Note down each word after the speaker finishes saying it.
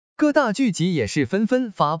各大剧集也是纷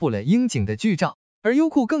纷发布了应景的剧照，而优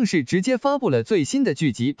酷更是直接发布了最新的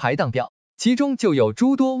剧集排档表，其中就有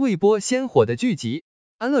诸多未播先火的剧集，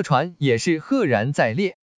安乐传也是赫然在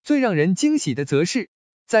列。最让人惊喜的则是，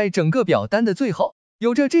在整个表单的最后，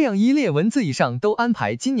有着这样一列文字：以上都安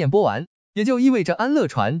排今年播完，也就意味着安乐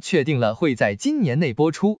传确定了会在今年内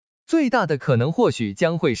播出，最大的可能或许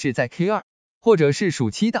将会是在 Q2 或者是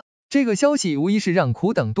暑期档。这个消息无疑是让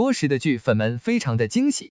苦等多时的剧粉们非常的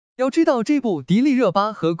惊喜。要知道，这部迪丽热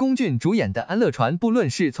巴和龚俊主演的安乐传，不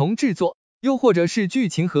论是从制作又或者是剧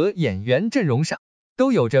情和演员阵容上，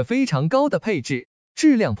都有着非常高的配置，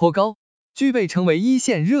质量颇高，具备成为一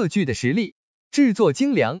线热剧的实力。制作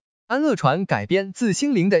精良，安乐传改编自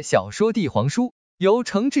心灵的小说《帝皇书》，由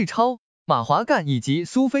程志超、马华干以及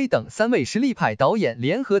苏菲等3位实力派导演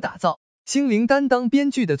联合打造，心灵担当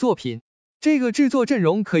编剧的作品。这个制作阵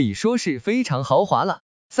容可以说是非常豪华了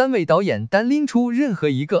，3位导演单拎出任何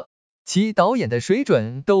一个，其导演的水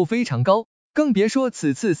准都非常高，更别说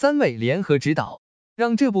此次3位联合指导，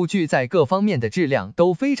让这部剧在各方面的质量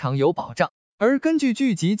都非常有保障。而根据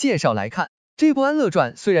剧集介绍来看，这部安乐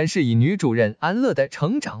传虽然是以女主人安乐的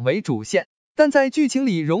成长为主线，但在剧情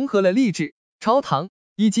里融合了励志、朝堂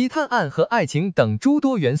以及探案和爱情等诸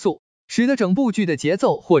多元素，使得整部剧的节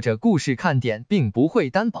奏或者故事看点并不会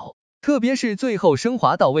单薄，特别是最后升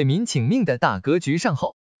华到为民请命的大格局上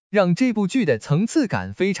后，让这部剧的层次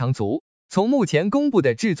感非常足。从目前公布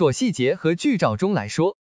的制作细节和剧照中来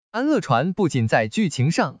说，安乐传不仅在剧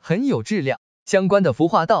情上很有质量，相关的服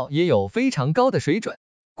化道也有非常高的水准，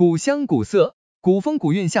古香古色、古风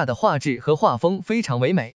古韵下的画质和画风非常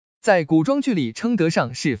唯美，在古装剧里称得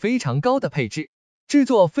上是非常高的配置，制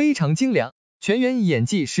作非常精良，全员演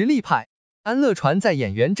技实力派。安乐传在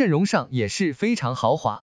演员阵容上也是非常豪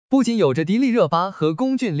华，不仅有着迪丽热巴和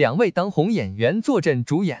龚俊2位当红演员坐镇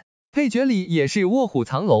主演，配角里也是卧虎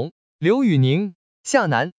藏龙，刘宇宁、夏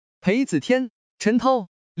楠、裴子天、陈涛、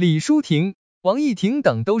李舒婷、王艺婷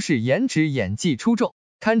等都是颜值演技出众，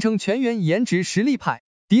堪称全员颜值实力派。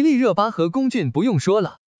迪丽热巴和龚俊不用说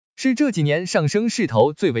了，是这几年上升势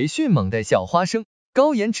头最为迅猛的小花生，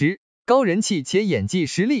高颜值、高人气且演技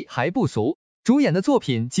实力还不俗，主演的作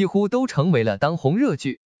品几乎都成为了当红热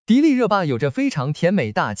剧。迪丽热巴有着非常甜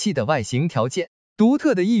美大气的外形条件，独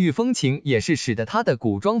特的异域风情也是使得她的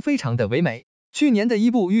古装非常的唯美。去年的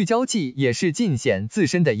一部《玉娇记》也是尽显自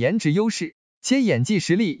身的颜值优势，且演技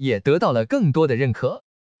实力也得到了更多的认可，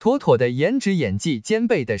妥妥的颜值演技兼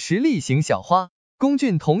备的实力型小花。龚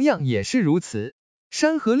俊同样也是如此，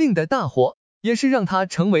山河令的大火也是让他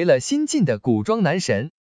成为了新晋的古装男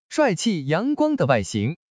神，帅气阳光的外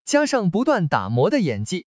形加上不断打磨的演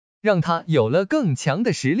技，让他有了更强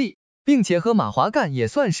的实力，并且和马华干也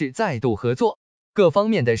算是再度合作，各方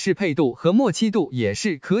面的适配度和默契度也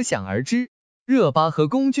是可想而知。热巴和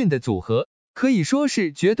龚俊的组合可以说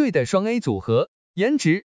是绝对的双 A 组合，颜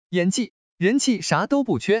值、演技、人气啥都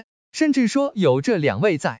不缺，甚至说有这2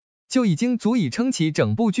位在，就已经足以撑起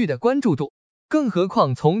整部剧的关注度。更何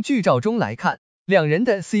况从剧照中来看，2人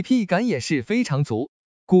的 CP 感也是非常足，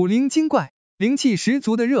古灵精怪、灵气十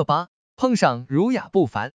足的热巴，碰上儒雅不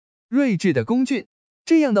凡、睿智的龚俊，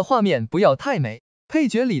这样的画面不要太美。配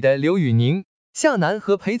角里的刘宇宁、夏楠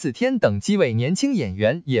和裴子天等几位年轻演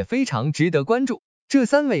员也非常值得关注，这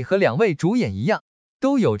3位和2位主演一样，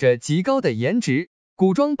都有着极高的颜值，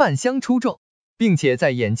古装扮相出众，并且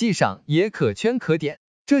在演技上也可圈可点。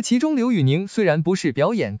这其中刘宇宁虽然不是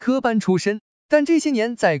表演科班出身，但这些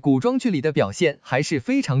年在古装剧里的表现还是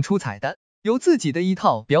非常出彩的，有自己的一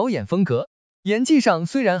套表演风格，演技上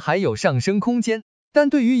虽然还有上升空间，但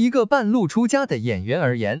对于一个半路出家的演员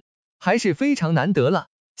而言，还是非常难得了。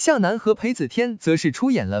夏楠和裴子天则是出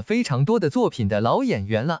演了非常多的作品的老演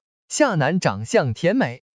员了，夏楠长相甜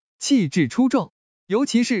美，气质出众，尤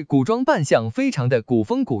其是古装扮相非常的古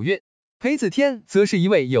风古韵，裴子天则是一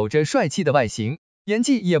位有着帅气的外形，演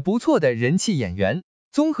技也不错的人气演员，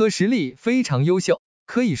综合实力非常优秀，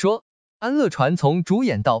可以说安乐传从主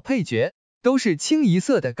演到配角都是清一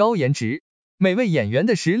色的高颜值，每位演员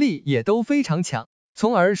的实力也都非常强，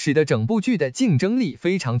从而使得整部剧的竞争力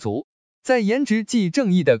非常足。在颜值即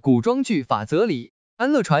正义的古装剧法则里，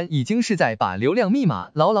安乐传已经是在把流量密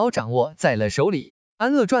码牢牢掌握在了手里，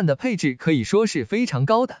安乐传的配置可以说是非常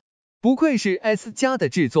高的，不愧是 S 加的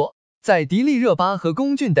制作，在迪丽热巴和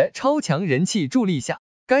龚俊的超强人气助力下，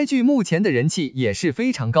该剧目前的人气也是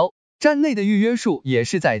非常高，站内的预约数也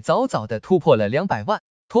是在早早的突破了200万，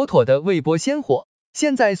妥妥的未播先火。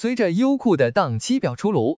现在随着优酷的档期表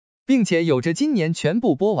出炉，并且有着今年全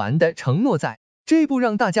部播完的承诺在，这部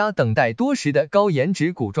让大家等待多时的高颜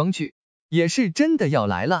值古装剧也是真的要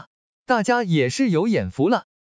来了，大家也是有眼福了。